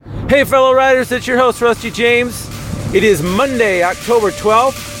Hey fellow riders, it's your host Rusty James. It is Monday, October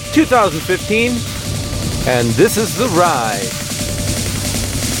 12th, 2015, and this is The Ride.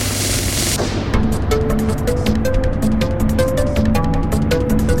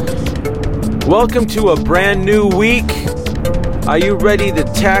 Welcome to a brand new week. Are you ready to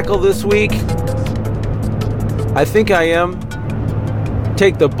tackle this week? I think I am.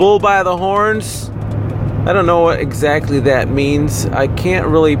 Take the bull by the horns. I don't know what exactly that means. I can't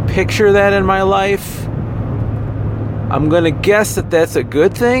really picture that in my life. I'm going to guess that that's a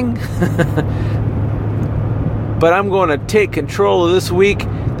good thing. But I'm going to take control of this week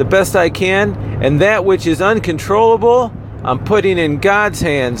the best I can. And that which is uncontrollable, I'm putting in God's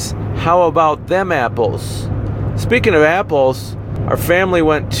hands. How about them apples? Speaking of apples, our family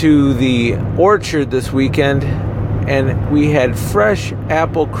went to the orchard this weekend. And we had fresh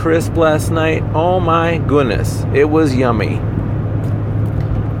apple crisp last night. Oh my goodness, it was yummy.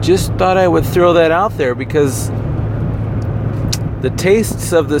 Just thought I would throw that out there because the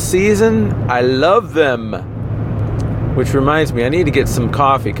tastes of the season, I love them. Which reminds me, I need to get some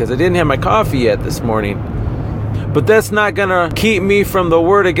coffee because I didn't have my coffee yet this morning. But that's not going to keep me from the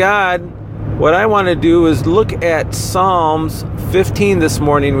Word of God. What I want to do is look at Psalms 15 this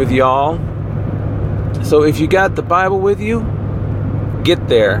morning with y'all. So if you got the Bible with you, get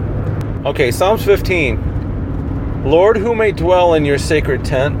there. Okay, Psalms 15. Lord, who may dwell in your sacred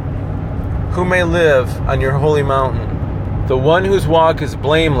tent? Who may live on your holy mountain? The one whose walk is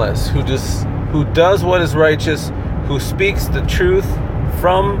blameless, who does what is righteous, who speaks the truth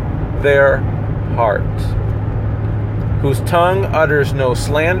from their heart, whose tongue utters no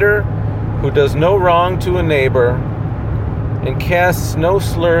slander, who does no wrong to a neighbor, and casts no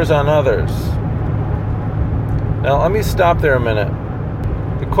slurs on others. Now, let me stop there a minute.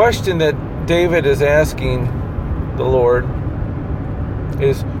 The question that David is asking the Lord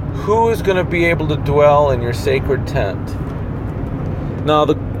is, who is going to be able to dwell in your sacred tent? Now,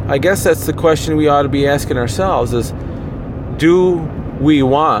 I guess that's the question we ought to be asking ourselves is, do we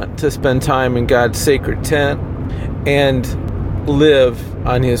want to spend time in God's sacred tent and live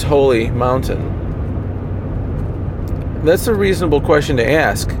on His holy mountain? That's a reasonable question to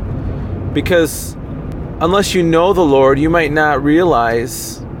ask, because unless you know the Lord, you might not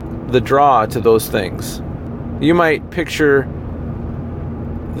realize the draw to those things. You might picture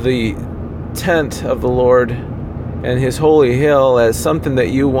the tent of the Lord and His holy hill as something that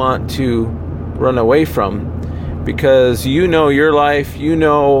you want to run away from because you know your life, you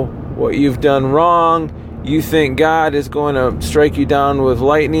know what you've done wrong, you think God is going to strike you down with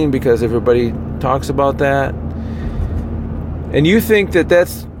lightning because everybody talks about that. And you think that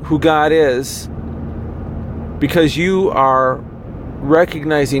that's who God is, because you are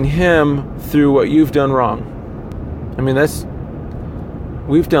recognizing Him through what you've done wrong. I mean,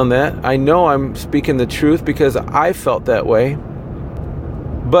 we've done that. I know I'm speaking the truth because I felt that way.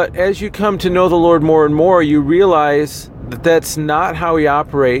 But as you come to know the Lord more and more, you realize that that's not how He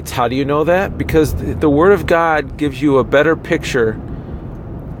operates. How do you know that? Because the Word of God gives you a better picture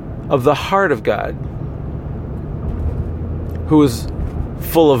of the heart of God, who is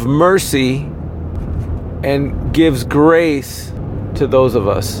full of mercy and gives grace to those of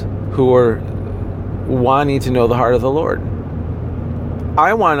us who are wanting to know the heart of the Lord.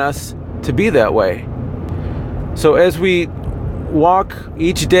 I want us to be that way. So as we walk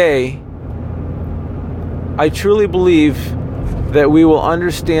each day, I truly believe that we will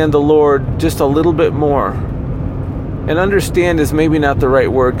understand the Lord just a little bit more. And understand is maybe not the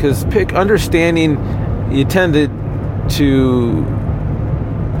right word, because understanding, you tend to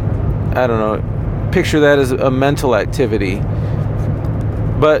I don't know, picture that as a mental activity,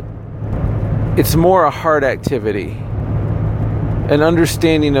 but it's more a heart activity, an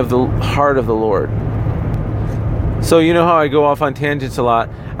understanding of the heart of the Lord. So you know how I go off on tangents a lot.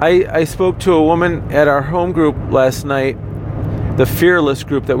 I spoke to a woman at our home group last night, the Fearless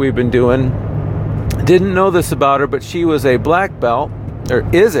group that we've been doing. Didn't know this about her, but she was a black belt, or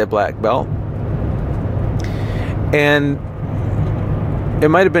is a black belt, and it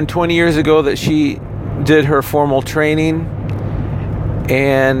might have been 20 years ago that she did her formal training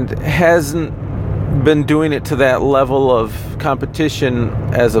and hasn't been doing it to that level of competition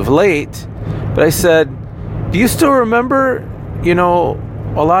as of late. But I said, do you still remember,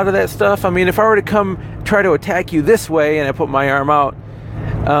 a lot of that stuff? I mean, if I were to come try to attack you this way and I put my arm out,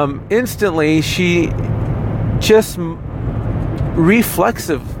 instantly she just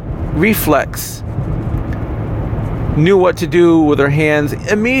reflex knew what to do with her hands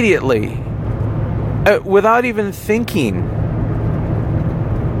immediately, without even thinking,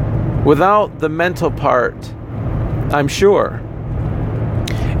 without the mental part, I'm sure.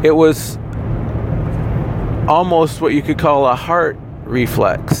 It was almost what you could call a heart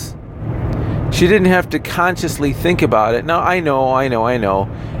reflex. She didn't have to consciously think about it. Now, I know.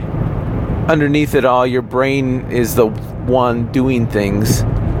 Underneath it all, your brain is the one doing things.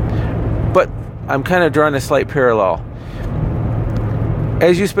 But I'm kind of drawing a slight parallel.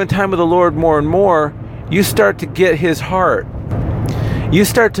 As you spend time with the Lord more and more, you start to get His heart. You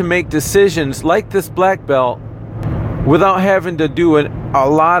start to make decisions like this black belt without having to do a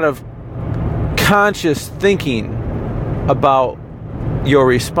lot of conscious thinking about your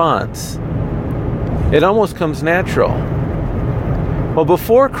response. It almost comes natural. Well,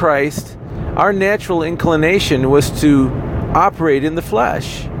 before Christ, our natural inclination was to operate in the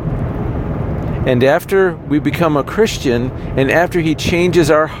flesh. And after we become a Christian, and after He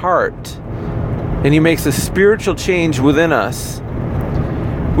changes our heart, and He makes a spiritual change within us,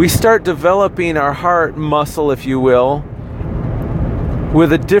 we start developing our heart muscle, if you will,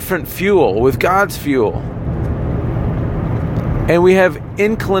 with a different fuel, with God's fuel. And we have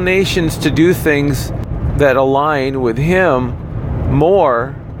inclinations to do things that align with Him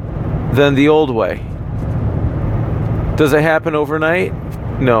more than the old way. Does it happen overnight?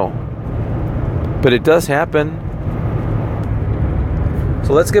 No. But it does happen.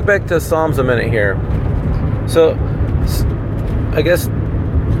 So let's get back to Psalms a minute here. So, I guess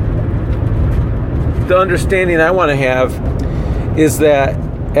the understanding I want to have is that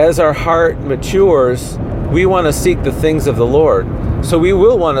as our heart matures, we want to seek the things of the Lord. So we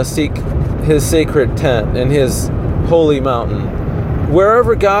will want to seek His sacred tent and His holy mountain.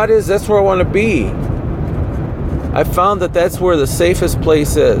 Wherever God is, that's where I want to be. I found that that's where the safest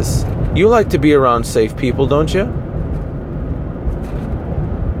place is. You like to be around safe people, don't you?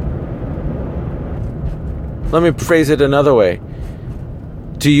 Let me phrase it another way.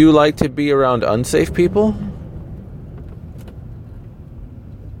 Do you like to be around unsafe people?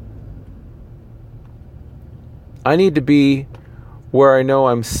 I need to be where I know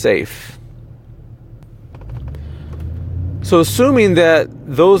I'm safe. So assuming that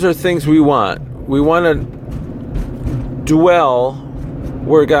those are things we want to dwell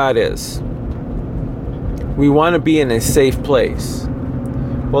where God is. We want to be in a safe place.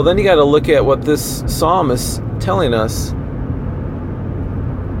 Well, then you got to look at what this psalm is telling us.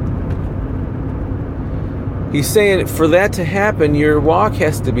 He's saying for that to happen, your walk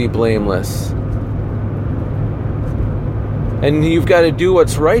has to be blameless. And you've got to do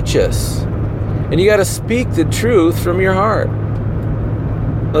what's righteous. And you got to speak the truth from your heart.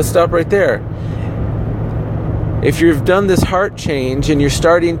 Let's stop right there. If you've done this heart change and you're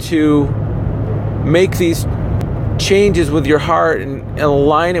starting to make these changes with your heart and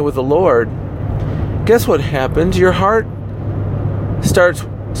align it with the Lord, guess what happens? Your heart starts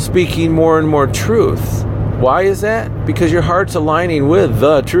speaking more and more truth. Why is that? Because your heart's aligning with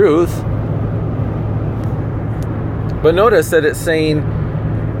the truth. But notice that it's saying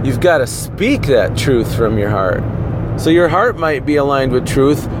you've got to speak that truth from your heart. So your heart might be aligned with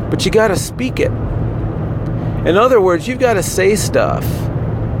truth, but you got to speak it. In other words, you've got to say stuff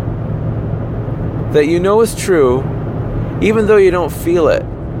that you know is true, even though you don't feel it.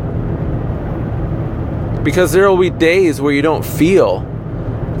 Because there will be days where you don't feel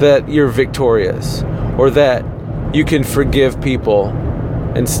that you're victorious, or that you can forgive people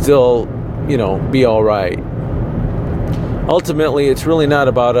and still, be all right. Ultimately, it's really not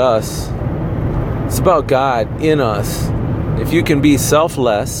about us. It's about God in us. If you can be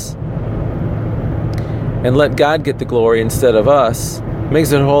selfless and let God get the glory instead of us, it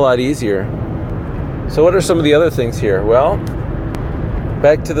makes it a whole lot easier. So what are some of the other things here? Well,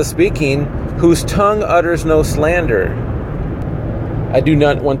 back to the speaking, whose tongue utters no slander. I do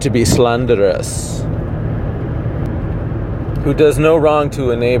not want to be slanderous. Who does no wrong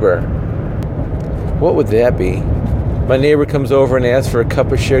to a neighbor. What would that be? My neighbor comes over and asks for a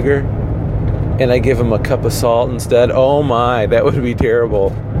cup of sugar, and I give him a cup of salt instead. Oh my, that would be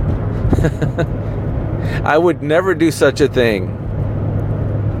terrible. I would never do such a thing.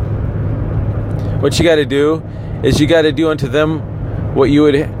 What you got to do is you got to do unto them what you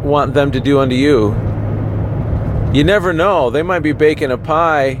would want them to do unto you. You never know. They might be baking a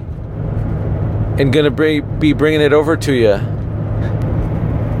pie and going to be bringing it over to you.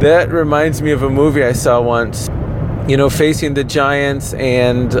 That reminds me of a movie I saw once. Facing the Giants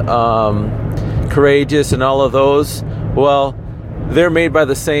and Courageous and all of those. Well, they're made by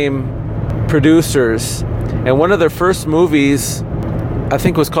the same producers. And one of their first movies, I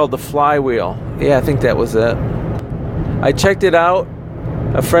think, was called The Flywheel. Yeah, I think that was it. I checked it out.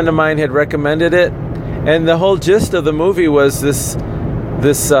 A friend of mine had recommended it. And the whole gist of the movie was this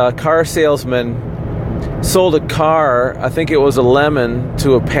car salesman sold a car, I think it was a lemon,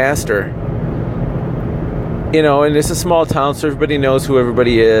 to a pastor. You know, and it's a small town, so everybody knows who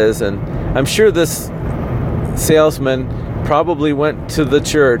everybody is. And I'm sure this salesman probably went to the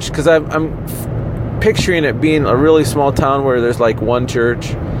church, because I'm picturing it being a really small town where there's like one church.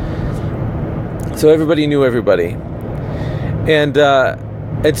 So everybody knew everybody. And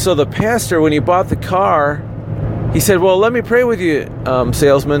so the pastor, when he bought the car, he said, well, let me pray with you,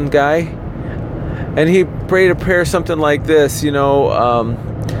 salesman guy. And he prayed a prayer something like this, you know,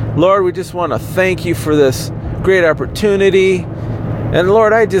 Lord, we just want to thank you for this great opportunity. And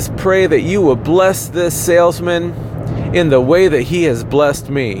Lord, I just pray that you will bless this salesman in the way that he has blessed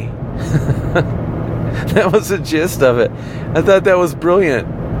me. That was the gist of it. I thought that was brilliant.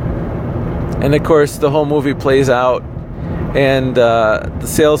 And of course, the whole movie plays out, and the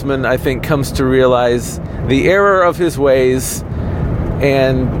salesman, I think, comes to realize the error of his ways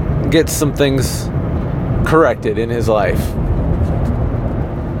and gets some things corrected in his life.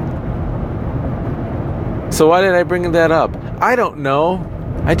 So why did I bring that up? I don't know.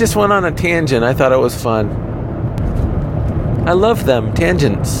 I just went on a tangent. I thought it was fun. I love them.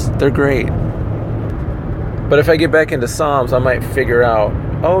 Tangents. They're great. But if I get back into Psalms, I might figure out,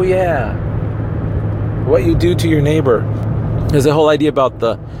 oh yeah, what you do to your neighbor. There's a whole idea about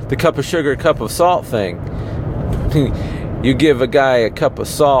the cup of sugar, cup of salt thing. You give a guy a cup of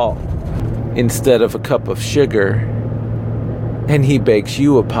salt instead of a cup of sugar, and he bakes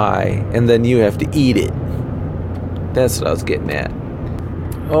you a pie, and then you have to eat it. That's what I was getting at.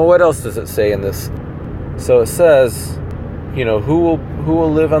 Oh, what else does it say in this? So it says, you know, who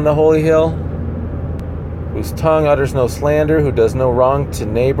will live on the holy hill? Whose tongue utters no slander, who does no wrong to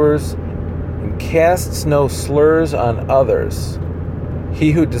neighbors, and casts no slurs on others.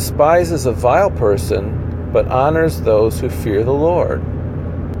 He who despises a vile person, but honors those who fear the Lord.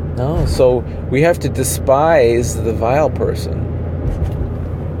 No, so we have to despise the vile person.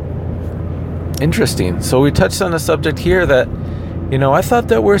 Interesting. So we touched on a subject here that, you know, I thought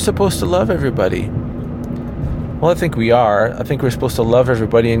that we're supposed to love everybody. Well, I think we are. I think we're supposed to love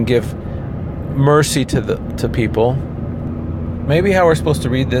everybody and give mercy to people. Maybe how we're supposed to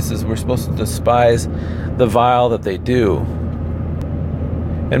read this is we're supposed to despise the vile that they do.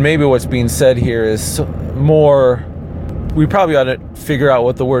 And maybe what's being said here is more, we probably ought to figure out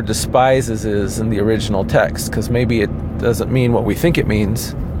what the word despises is in the original text, because maybe it doesn't mean what we think it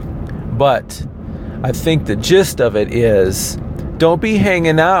means. But I think the gist of it is, don't be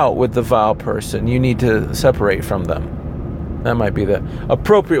hanging out with the vile person. You need to separate from them. That might be the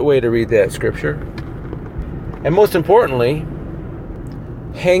appropriate way to read that scripture. And most importantly,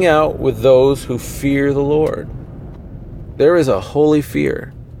 hang out with those who fear the Lord. There is a holy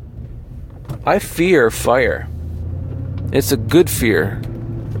fear. I fear fire. It's a good fear.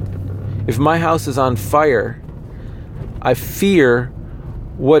 If my house is on fire, I fear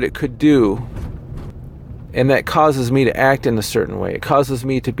what it could do. And that causes me to act in a certain way. It causes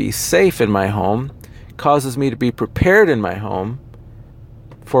me to be safe in my home. It causes me to be prepared in my home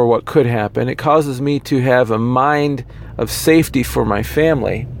for what could happen. It causes me to have a mind of safety for my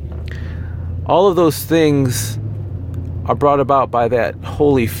family. All of those things are brought about by that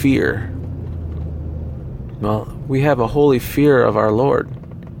holy fear. Well, we have a holy fear of our Lord.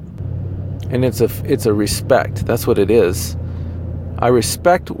 And it's a respect. That's what it is. I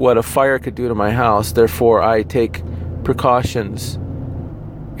respect what a fire could do to my house, therefore I take precautions.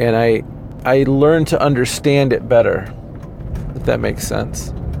 And I learn to understand it better, if that makes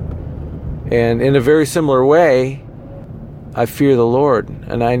sense. And in a very similar way, I fear the Lord,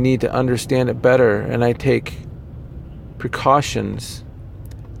 and I need to understand it better, and I take precautions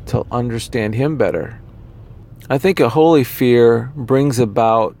to understand Him better. I think a holy fear brings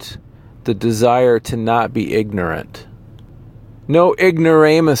about the desire to not be ignorant. No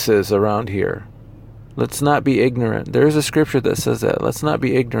ignoramuses around here. Let's not be ignorant. There's a scripture that says that. Let's not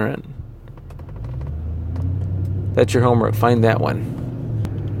be ignorant. That's your homework. Find that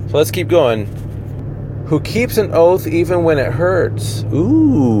one. So let's keep going. Who keeps an oath even when it hurts?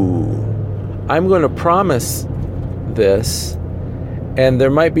 Ooh. I'm going to promise this, and there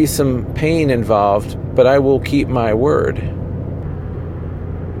might be some pain involved, but I will keep my word.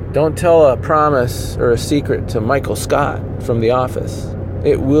 Don't tell a promise or a secret to Michael Scott from The Office.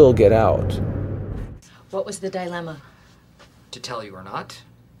 It will get out. What was the dilemma? To tell you or not.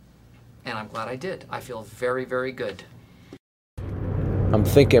 And I'm glad I did. I feel very, very good. I'm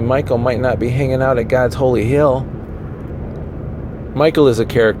thinking Michael might not be hanging out at God's holy hill. Michael is a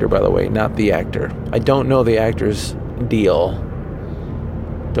character, by the way, not the actor. I don't know the actor's deal.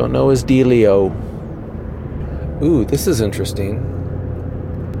 Don't know his dealio. Ooh, this is interesting.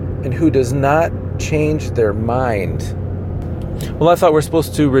 And who does not change their mind. Well, I thought we're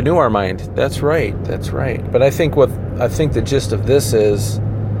supposed to renew our mind. That's right. But I think the gist of this is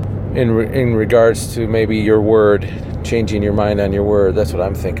in regards to maybe your word, changing your mind on your word. That's what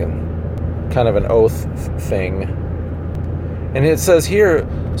I'm thinking. Kind of an oath thing. And it says here,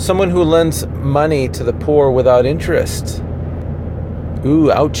 someone who lends money to the poor without interest. Ooh,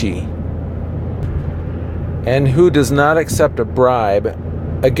 ouchie. And who does not accept a bribe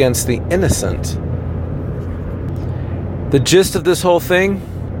against the innocent. The gist of this whole thing,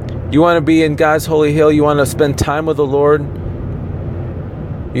 you want to be in God's holy hill, you want to spend time with the Lord,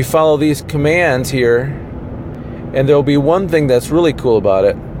 you follow these commands here, and there'll be one thing that's really cool about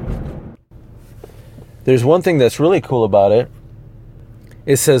it. There's one thing that's really cool about it.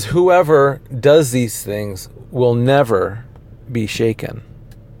 It says, whoever does these things will never be shaken.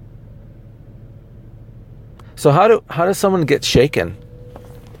 So how does someone get shaken?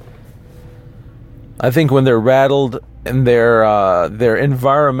 I think when they're rattled and their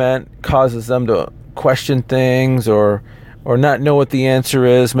environment causes them to question things or not know what the answer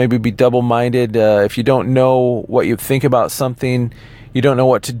is, maybe be double-minded. If you don't know what you think about something, you don't know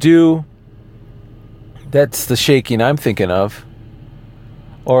what to do. That's the shaking I'm thinking of.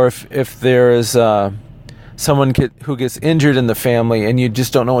 Or if there is someone who gets injured in the family and you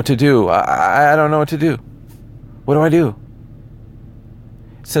just don't know what to do. I don't know what to do. What do I do?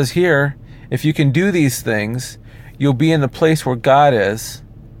 It says here, if you can do these things, you'll be in the place where God is.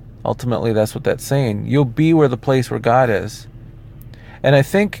 Ultimately, that's what that's saying. You'll be where the place where God is. And I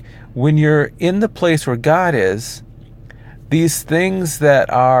think when you're in the place where God is, these things that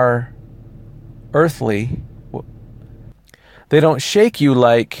are earthly, they don't shake you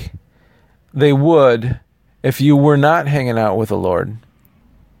like they would if you were not hanging out with the Lord.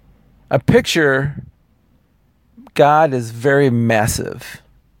 A picture, God is very massive.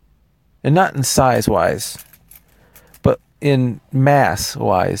 And not in size-wise, but in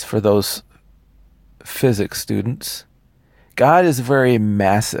mass-wise for those physics students. God is very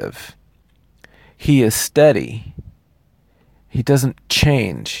massive. He is steady. He doesn't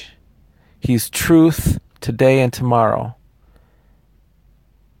change. He's truth today and tomorrow.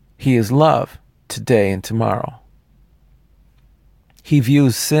 He is love today and tomorrow. He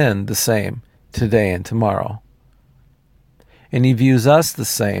views sin the same today and tomorrow. And he views us the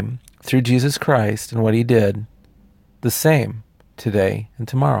same through Jesus Christ and what he did, the same today and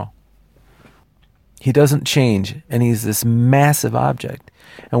tomorrow. He doesn't change, and he's this massive object.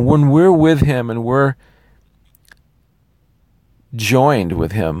 And when we're with him and we're joined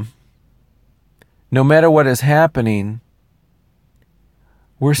with him, no matter what is happening,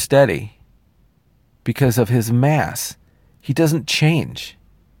 we're steady because of his mass. He doesn't change.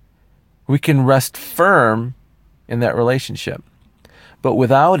 We can rest firm in that relationship. But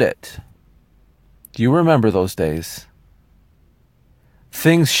without it, do you remember those days?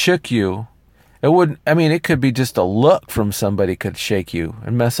 Things shook you. It could be just a look from somebody could shake you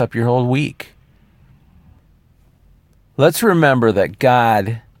and mess up your whole week. Let's remember that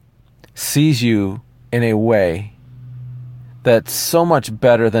God sees you in a way that's so much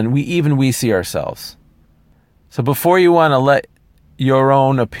better than we see ourselves. So before you want to let your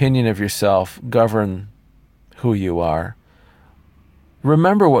own opinion of yourself govern who you are,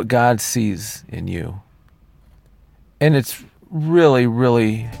 remember what God sees in you. And it's really,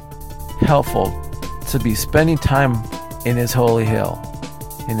 really helpful to be spending time in his holy hill,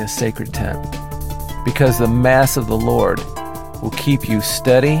 in his sacred tent, because the mass of the Lord will keep you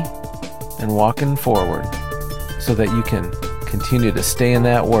steady and walking forward so that you can continue to stay in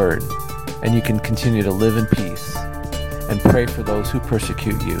that word and you can continue to live in peace and pray for those who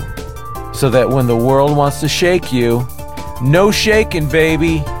persecute you, so that when the world wants to shake you, no shaking,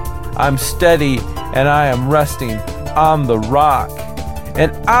 baby. I'm steady and I am resting on the rock.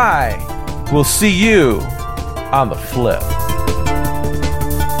 And I will see you on the flip.